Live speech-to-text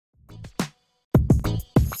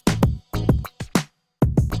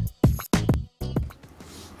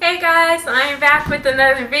Hey guys, I am back with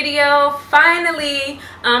another video. Finally,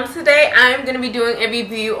 today I'm going to be doing a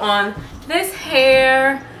review on this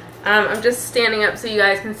hair. I'm just standing up so you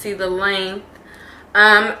guys can see the length.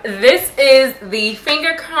 This is the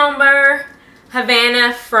Fingercomber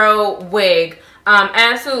Havana Fro wig.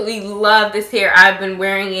 Absolutely love this hair. I've been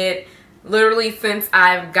wearing it literally since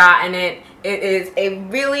I've gotten it. It is a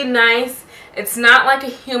really nice, it's not like a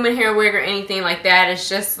human hair wig or anything like that. It's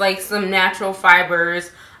just like some natural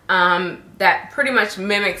fibers that pretty much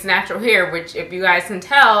mimics natural hair, which if you guys can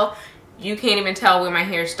tell, you can't even tell where my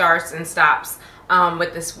hair starts and stops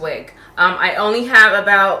with this wig. I only have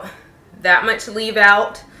about that much leave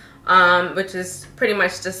out, which is pretty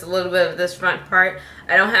much just a little bit of this front part.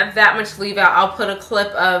 I don't have that much leave out. I'll put a clip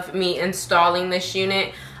of me installing this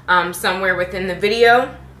unit somewhere within the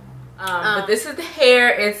video. But this is the hair.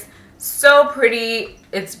 It's so pretty.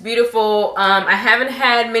 It's beautiful. I haven't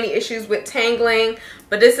had many issues with tangling,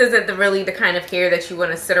 but this isn't really the kind of hair that you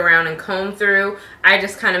want to sit around and comb through. I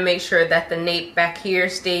just kind of make sure that the nape back here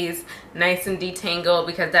stays nice and detangled,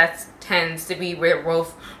 because that tends to be where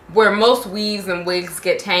most weaves and wigs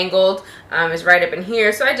get tangled, is right up in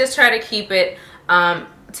here. So I just try to keep it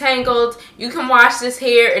tangled. You can wash this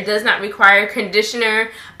hair. It does not require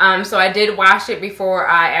conditioner, so I did wash it before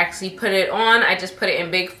I actually put it on. I just put it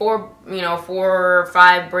in big 4 or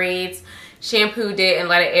 5 braids, shampooed it and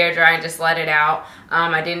let it air dry and just let it out.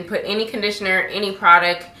 I didn't put any conditioner, any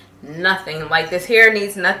product, nothing. Like, this hair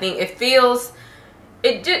needs nothing. It feels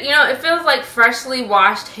it feels like freshly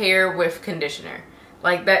washed hair with conditioner,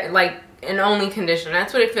 like that, and only conditioner.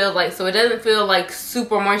 That's what it feels like. So it doesn't feel like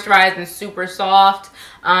super moisturized and super soft.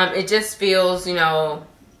 It just feels,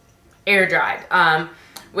 air dried,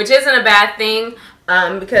 which isn't a bad thing,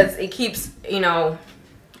 because it keeps,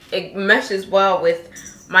 it meshes well with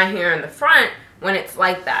my hair in the front when it's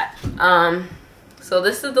like that. So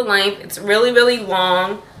this is the length. It's really, really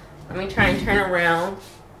long. Let me try and turn around.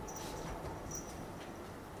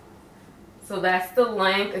 So that's the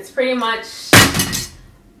length. It's pretty much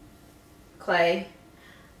clay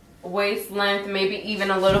waist length, maybe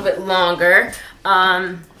even a little bit longer. But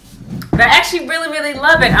I actually really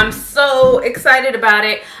love it. I'm so excited about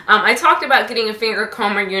it. I talked about getting a finger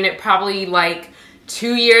comber unit probably like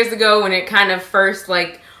 2 years ago, when it kind of first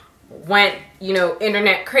went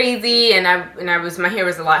internet crazy, and my hair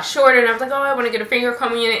was a lot shorter, and I was like, oh, I want to get a finger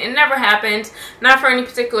comber unit. It never happened, not for any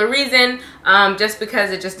particular reason, just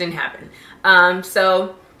because it just didn't happen.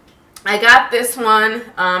 So I got this one.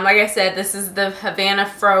 Like I said, this is the Havana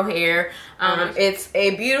Fro hair. It's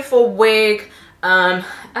a beautiful wig.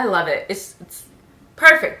 I love it. It's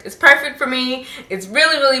perfect. It's perfect for me. It's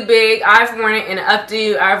really big. I've worn it in an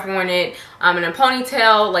updo. I've worn it in a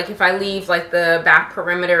ponytail. Like, if I leave like the back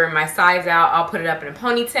perimeter and my sides out, I'll put it up in a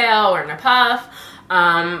ponytail or in a puff.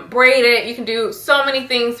 Braid it. You can do so many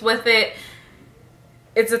things with it.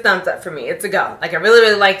 It's a thumbs up for me. It's a go. Like, I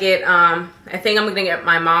really like it. I think I'm gonna get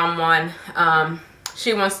my mom one.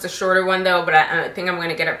 She wants the shorter one though, but I think I'm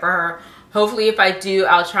gonna get it for her. Hopefully, if I do,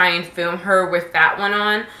 I'll try and film her with that one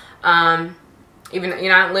on. Even I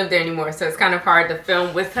don't live there anymore, so it's kind of hard to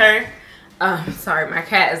film with her. Sorry, my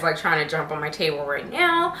cat is like trying to jump on my table right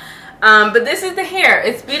now. But this is the hair.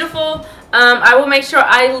 It's beautiful. I will make sure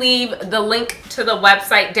I leave the link to the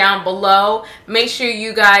website down below. Make sure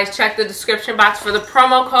you guys check the description box for the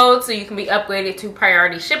promo code so you can be upgraded to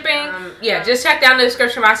priority shipping. Yeah, just check down the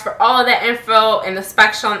description box for all of that info and the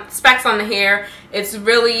specs on the hair. It's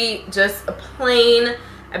really just a plain,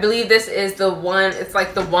 I believe this is the one, it's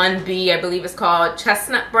like the 1B, I believe it's called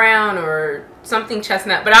Chestnut Brown or something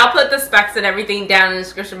chestnut. But I'll put the specs and everything down in the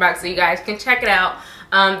description box so you guys can check it out.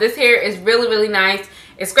 This hair is really nice.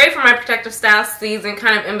 It's great for my protective style season,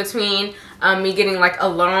 kind of in between me getting like a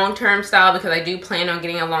long-term style, because I do plan on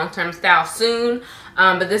getting a long-term style soon.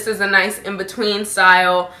 But this is a nice in-between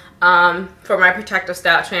style for my protective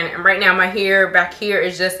style trend. And right now my hair back here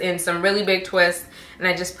is just in some really big twists, and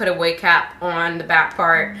I just put a wig cap on the back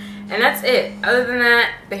part, and that's it. Other than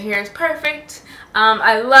that, the hair is perfect.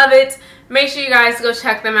 I love it. Make sure you guys go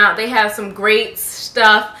check them out. They have some great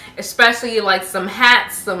stuff, especially like some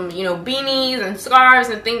hats, some beanies and scarves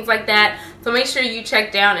and things like that. So make sure you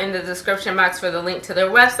check down in the description box for the link to their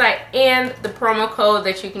website and the promo code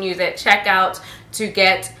that you can use at checkout to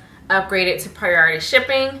get upgraded to priority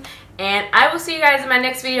shipping. And I will see you guys in my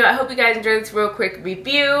next video. I hope you guys enjoyed this real quick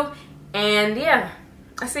review, and yeah,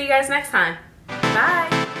 I'll see you guys next time.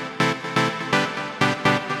 Bye.